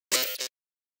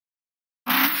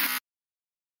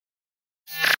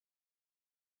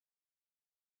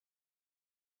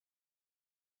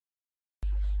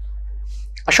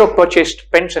Ashok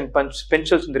purchased pens and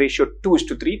pencils in the ratio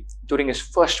 2:3 during his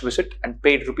first visit and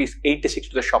paid rupees 86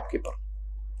 to the shopkeeper.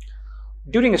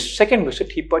 During his second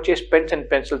visit, he purchased pens and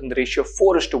pencils in the ratio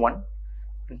 4:1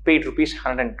 and paid rupees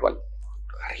 112.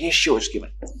 A ratio is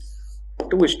given.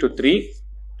 2:3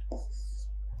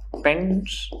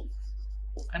 pens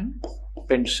and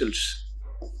pencils.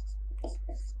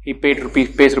 He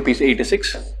pays rupees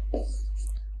 86.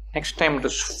 Next time it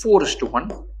is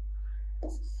 4:1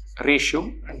 ratio,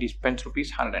 and these pens rupees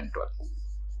 112.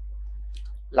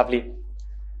 Lovely.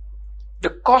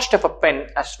 The cost of a pen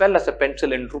as well as a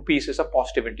pencil in rupees is a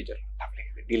positive integer. Lovely.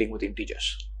 We're dealing with integers.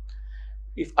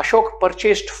 If Ashok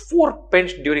purchased 4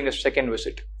 pens during his second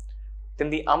visit,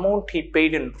 then the amount he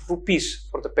paid in rupees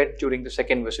for the pen during the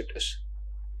second visit is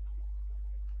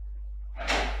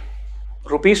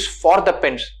rupees for the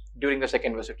pens during the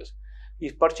second visit is.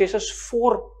 He purchases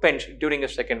 4 pens during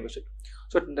his second visit.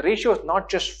 So the ratio is not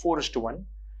just 4:1,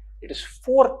 it is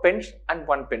 4 pens and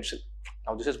 1 pencil.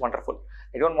 Now this is wonderful.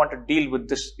 I don't want to deal with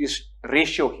this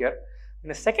ratio here. In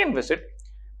the second visit,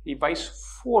 he buys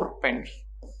 4 pens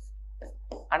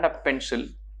and a pencil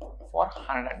for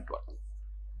 112.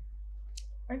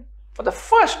 Right? For the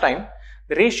first time,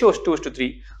 the ratio is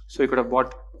 2:3. So he could have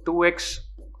bought 2x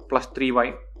plus 3y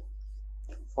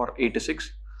for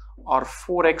 86, or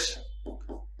 4x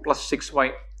plus 6y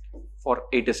for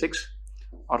 86,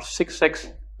 or 6x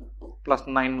plus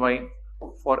 9y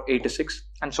for 86,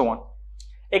 and so on.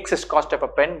 X is cost of a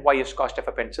pen, y is cost of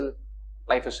a pencil.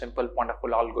 Life is simple,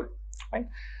 wonderful, all good. Right?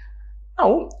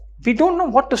 Now, we don't know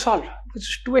what to solve.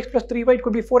 It's 2x plus 3y, it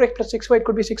could be 4x plus 6y, it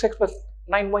could be 6x plus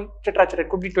 9y, etc. etc. It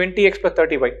could be 20x plus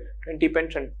 30y, 20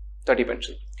 pens and 30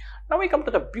 pencil. Now we come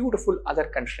to the beautiful other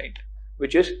constraint,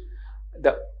 which is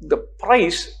the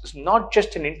price is not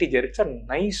just an integer, it's a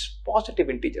nice positive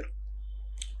integer.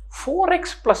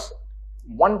 4x plus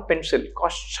 1 pencil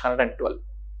costs 112.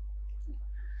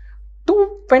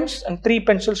 2 pens and 3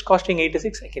 pencils costing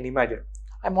 86, I can imagine.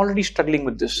 I'm already struggling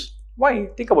with this. Why?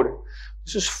 Think about it.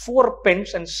 This is 4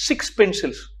 pens and 6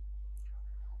 pencils.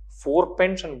 4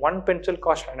 pens and 1 pencil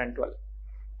cost 112.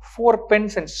 4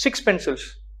 pens and 6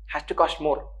 pencils has to cost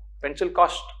more. Pencil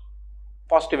cost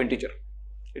positive integer.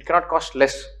 It cannot cost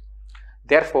less.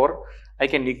 Therefore, I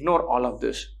can ignore all of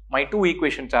this. My 2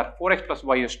 equations are 4x plus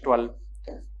y is 12,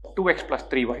 2x plus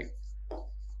 3y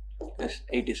is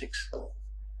 86.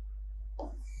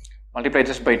 Multiply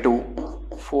this by 2,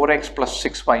 4x plus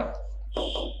 6y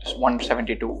is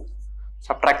 172.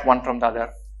 Subtract 1 from the other.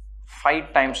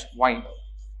 5 times y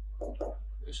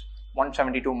is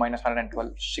 172 minus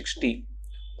 112, 60,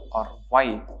 or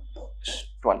y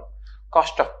is 12.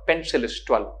 Cost of pencil is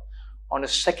 12. On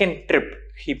his second trip,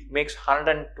 he makes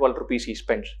 112 rupees he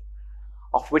spends,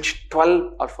 of which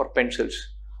 12 are for pencils.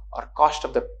 Or cost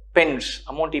of the pens,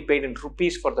 amount he paid in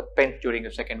rupees for the pens during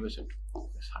his second visit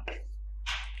is 100.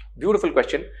 Beautiful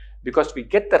question, because we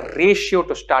get the ratio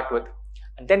to start with,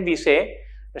 and then we say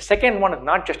the second one is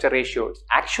not just a ratio, it's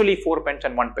actually 4 pens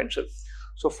and 1 pencil.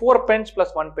 So 4 pens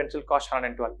plus 1 pencil costs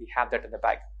 112. We have that in the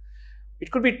bag.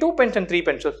 It could be 2 pens and 3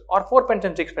 pencils, or 4 pens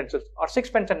and 6 pencils, or 6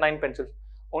 pens and 9 pencils.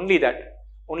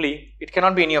 Only it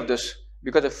cannot be any of this,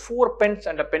 because if 4 pens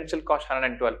and a pencil cost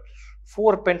 112,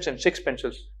 4 pens and 6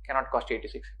 pencils cannot cost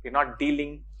 86. We're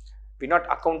not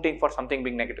accounting for something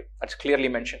being negative. That's clearly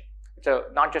mentioned. It's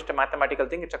not just a mathematical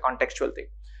thing, it's a contextual thing.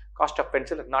 Cost of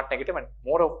pencil is not negative, and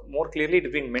more clearly it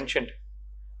has been mentioned.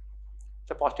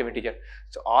 It's a positive integer.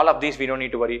 So all of these we don't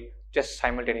need to worry, just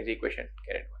simultaneous equation,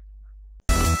 get it.